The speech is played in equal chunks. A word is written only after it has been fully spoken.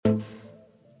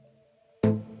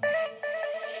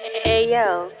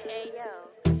yo,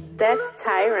 that's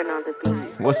Tyron on the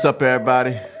beat. What's up,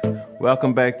 everybody?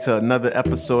 Welcome back to another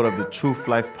episode of the Truth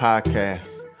Life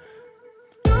Podcast.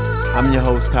 I'm your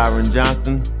host, Tyron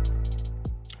Johnson,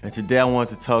 and today I want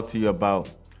to talk to you about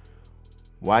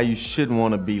why you shouldn't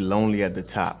want to be lonely at the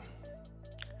top.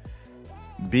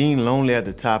 Being lonely at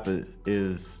the top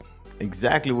is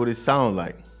exactly what it sounds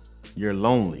like. You're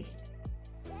lonely.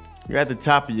 You're at the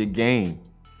top of your game.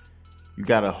 You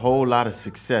got a whole lot of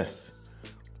success,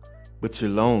 but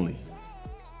you're lonely.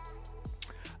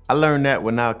 I learned that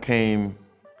when I came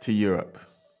to Europe.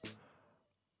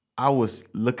 I was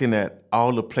looking at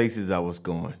all the places I was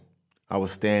going. I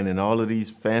was staying in all of these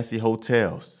fancy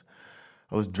hotels.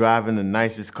 I was driving the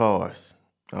nicest cars.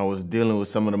 I was dealing with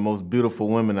some of the most beautiful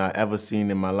women I ever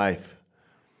seen in my life.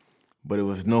 But it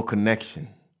was no connection.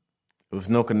 It was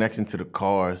no connection to the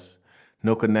cars,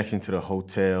 no connection to the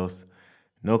hotels,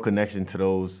 no connection to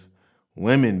those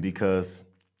women because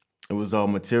it was all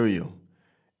material.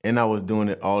 And I was doing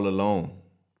it all alone.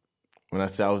 When I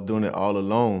say I was doing it all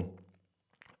alone,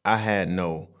 I had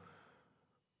no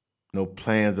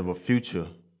plans of a future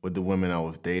with the women I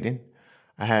was dating.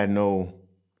 I had no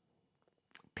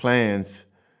plans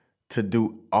to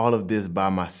do all of this by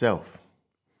myself.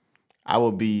 I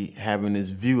would be having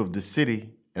this view of the city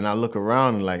and I look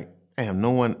around and like, damn,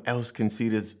 no one else can see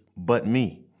this but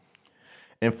me.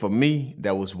 And for me,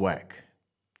 that was whack.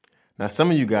 Now, some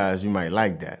of you guys, you might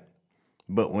like that.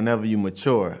 But whenever you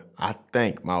mature, I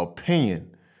think my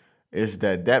opinion is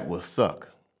that will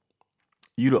suck.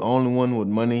 You the only one with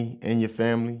money in your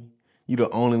family. You the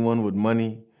only one with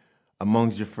money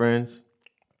amongst your friends.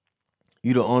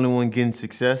 You the only one getting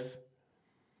success.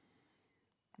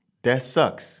 That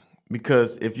sucks.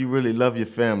 Because if you really love your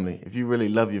family, if you really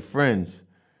love your friends,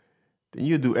 then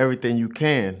you do everything you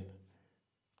can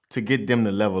to get them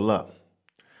to level up.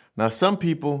 Now, some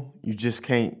people, you just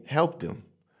can't help them.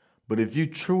 But if you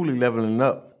truly leveling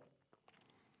up,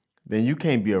 then you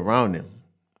can't be around them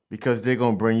because they're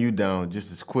going to bring you down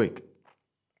just as quick.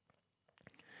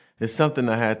 It's something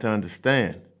I had to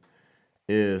understand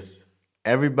is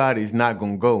everybody's not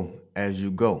going to go as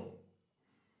you go.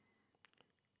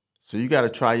 So you got to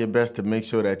try your best to make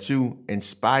sure that you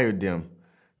inspire them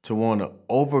to want to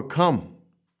overcome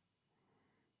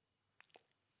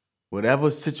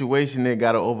whatever situation they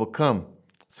got to overcome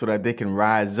so that they can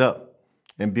rise up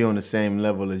and be on the same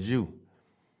level as you.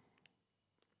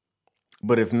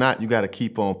 But if not, you got to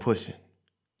keep on pushing.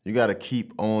 You got to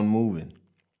keep on moving.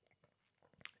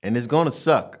 And it's going to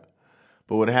suck.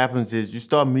 But what happens is you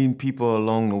start meeting people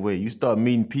along the way. You start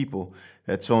meeting people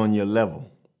that's on your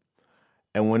level.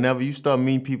 And whenever you start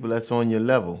meeting people that's on your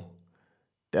level,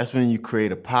 that's when you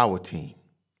create a power team.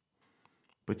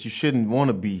 But you shouldn't want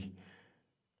to be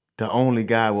the only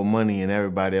guy with money and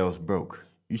everybody else broke.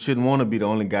 You shouldn't want to be the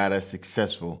only guy that's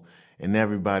successful and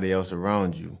everybody else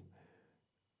around you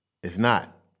is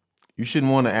not. You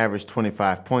shouldn't want to average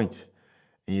 25 points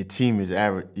and your team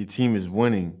is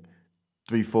winning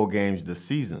 3-4 games this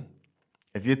season.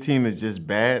 If your team is just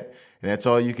bad and that's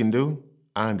all you can do,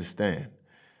 I understand.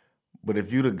 But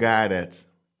if you're the guy that's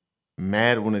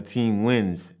mad when a team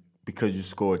wins because you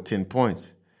scored 10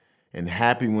 points and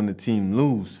happy when the team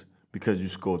loses because you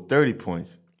scored 30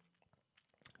 points,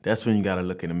 that's when you got to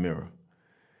look in the mirror.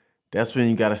 That's when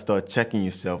you got to start checking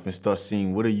yourself and start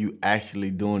seeing what are you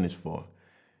actually doing this for.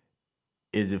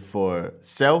 Is it for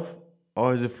self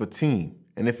or is it for team?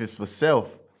 And if it's for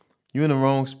self, you're in the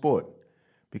wrong sport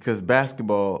because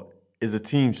basketball is a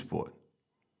team sport.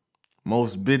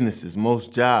 Most businesses,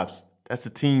 most jobs, that's a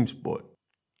team sport.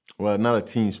 Well, not a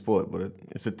team sport, but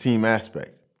it's a team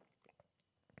aspect.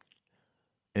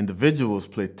 Individuals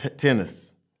play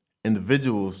tennis.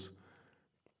 Individuals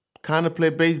kind of play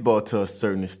baseball to a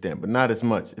certain extent, but not as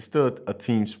much. It's still a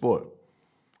team sport.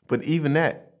 But even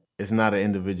that is not an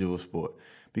individual sport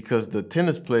because the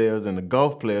tennis players and the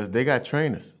golf players, they got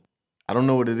trainers. I don't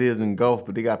know what it is in golf,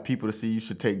 but they got people to see you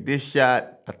should take this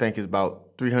shot. I think it's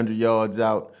about 300 yards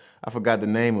out. I forgot the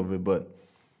name of it, but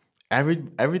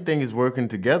everything is working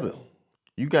together.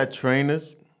 You got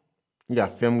trainers, you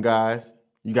got film guys,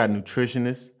 you got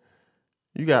nutritionists,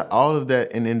 you got all of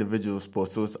that in individual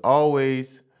sports. So it's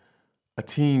always a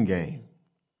team game.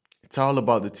 It's all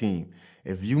about the team.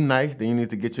 If you nice, then you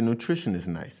need to get your nutritionist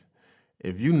nice.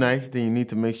 If you nice, then you need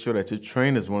to make sure that your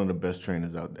trainer is one of the best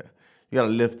trainers out there. You got to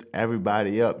lift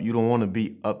everybody up. You don't want to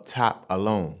be up top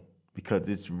alone because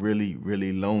it's really,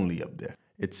 really lonely up there.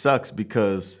 It sucks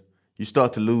because you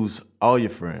start to lose all your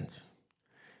friends.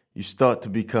 You start to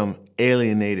become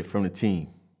alienated from the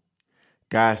team.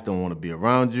 Guys don't want to be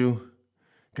around you.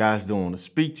 Guys don't want to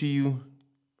speak to you.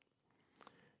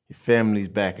 your family's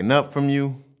backing up from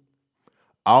you,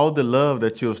 all the love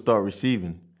that you'll start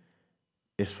receiving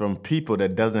is from people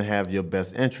that doesn't have your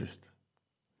best interest.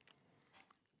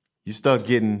 You start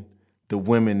getting the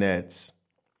women that's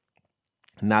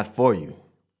not for you.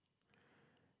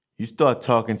 You start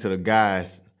talking to the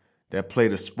guys that play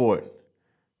the sport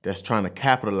that's trying to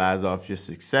capitalize off your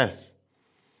success.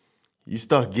 You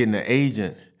start getting an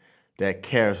agent that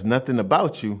cares nothing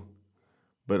about you,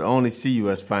 but only see you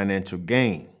as financial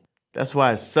gain. That's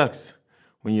why it sucks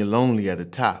when you're lonely at the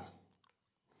top.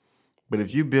 But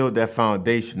if you build that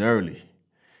foundation early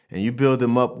and you build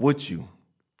them up with you,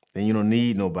 then you don't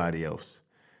need nobody else.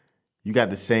 You got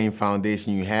the same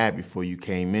foundation you had before you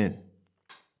came in.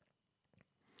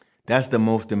 That's the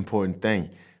most important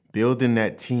thing. Building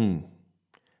that team.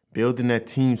 Building that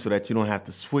team so that you don't have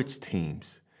to switch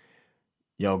teams.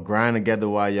 Y'all grind together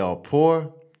while y'all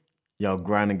poor. Y'all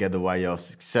grind together while y'all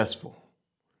successful.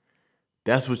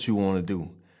 That's what you want to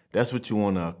do. That's what you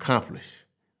want to accomplish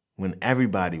when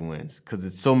everybody wins, because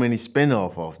there's so many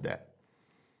spin-off off that.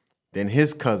 Then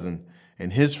his cousin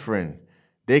and his friend,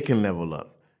 they can level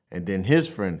up. And then his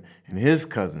friend and his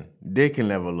cousin, they can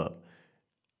level up.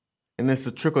 And it's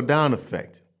a trickle-down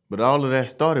effect. But all of that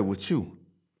started with you.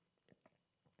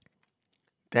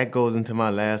 That goes into my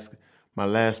last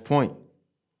point.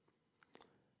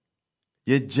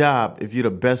 Your job, if you're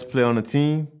the best player on the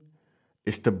team,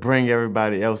 is to bring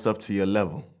everybody else up to your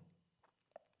level.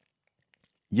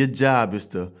 Your job is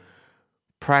to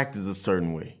practice a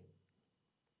certain way,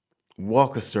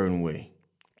 walk a certain way,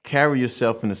 carry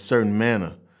yourself in a certain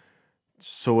manner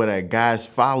so that guys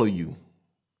follow you.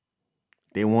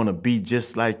 They want to be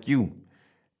just like you.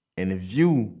 And if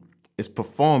you is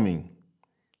performing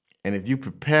and if you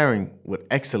preparing with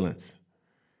excellence,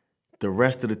 the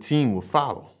rest of the team will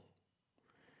follow.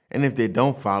 And if they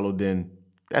don't follow, then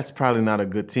that's probably not a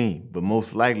good team. But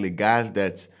most likely, guys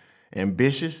that's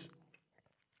ambitious,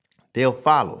 they'll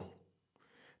follow.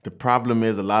 The problem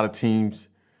is a lot of teams,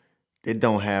 they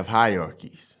don't have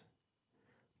hierarchies.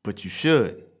 But you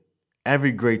should.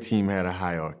 Every great team had a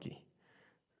hierarchy.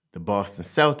 The Boston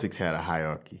Celtics had a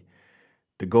hierarchy.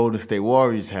 The Golden State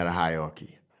Warriors had a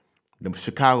hierarchy. The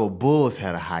Chicago Bulls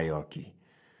had a hierarchy.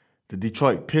 The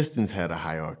Detroit Pistons had a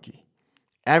hierarchy.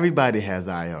 Everybody has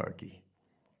a hierarchy.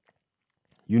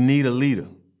 You need a leader.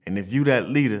 And if you that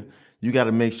leader, you got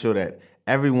to make sure that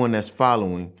everyone that's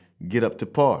following get up to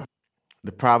par.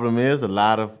 The problem is a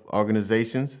lot of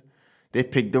organizations, they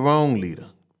pick the wrong leader.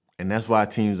 And that's why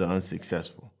teams are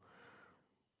unsuccessful.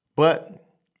 But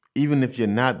even if you're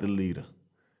not the leader,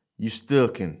 you still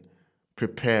can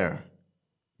prepare.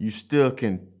 You still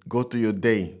can go through your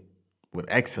day with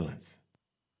excellence.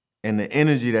 And the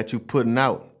energy that you're putting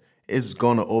out is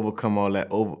going to overcome all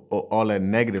that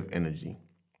negative energy.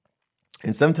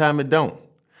 And sometimes it don't.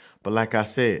 But like I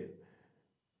said,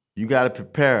 you got to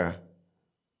prepare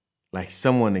like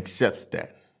someone accepts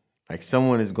that. Like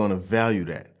someone is going to value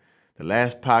that. The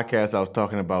last podcast I was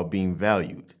talking about being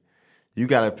valued. You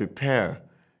got to prepare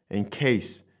in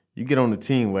case you get on the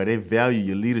team where they value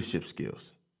your leadership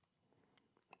skills.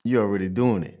 You're already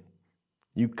doing it.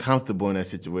 You're comfortable in that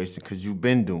situation because you've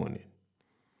been doing it.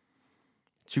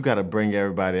 But you got to bring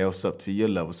everybody else up to your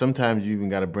level. Sometimes you even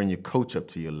got to bring your coach up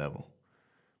to your level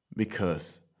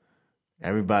because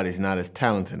everybody's not as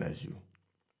talented as you.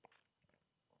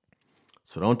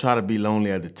 So don't try to be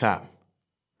lonely at the top.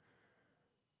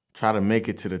 Try to make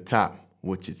it to the top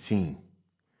with your team.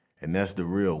 And that's the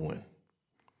real win.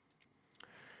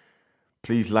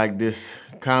 Please like this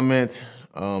comment,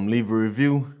 leave a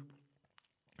review,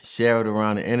 share it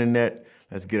around the internet.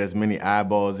 Let's get as many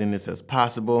eyeballs in this as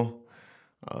possible.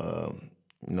 Tell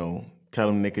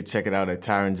them they could check it out at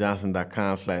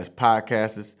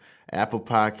tyronjohnson.com/podcasts, Apple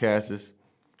Podcasts.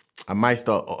 I might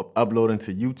start uploading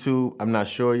to YouTube. I'm not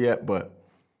sure yet, but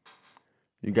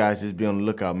you guys just be on the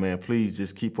lookout, man. Please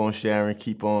just keep on sharing,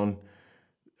 keep on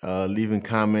leaving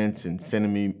comments and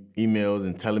sending me emails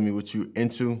and telling me what you're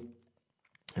into.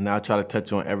 And I'll try to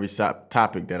touch on every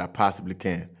topic that I possibly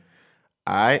can.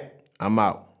 All right, I'm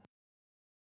out.